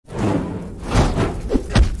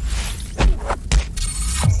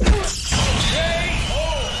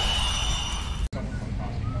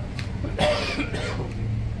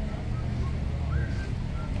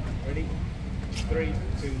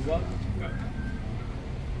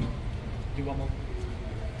Do one more.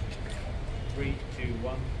 3, 2,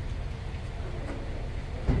 1.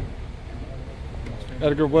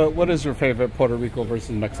 Edgar, what is your favorite Puerto Rico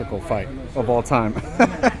versus Mexico fight of all time?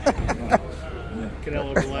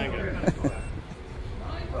 Canelo Berlanga.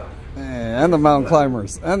 And the mountain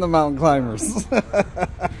climbers. And the mountain climbers.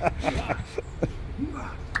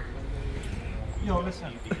 Yo,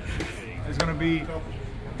 listen. It's going to be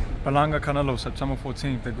Berlanga Canelo, September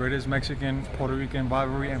 14th, the greatest Mexican Puerto Rican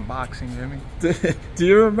rivalry in boxing. You hear me? Do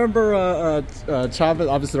you remember Chavez?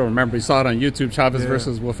 Obviously, don't remember. You saw it on YouTube. Chavez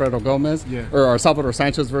versus Wilfredo Gomez, or Salvador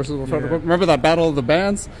Sanchez versus Wilfredo Gomez. Remember that battle of the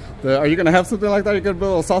bands? Are you gonna have something like that? You gonna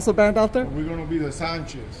build a salsa band out there? We're gonna be the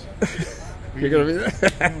Sanchez. You're gonna be.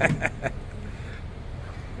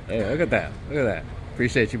 Hey, look at that! Look at that!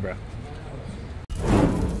 Appreciate you, bro.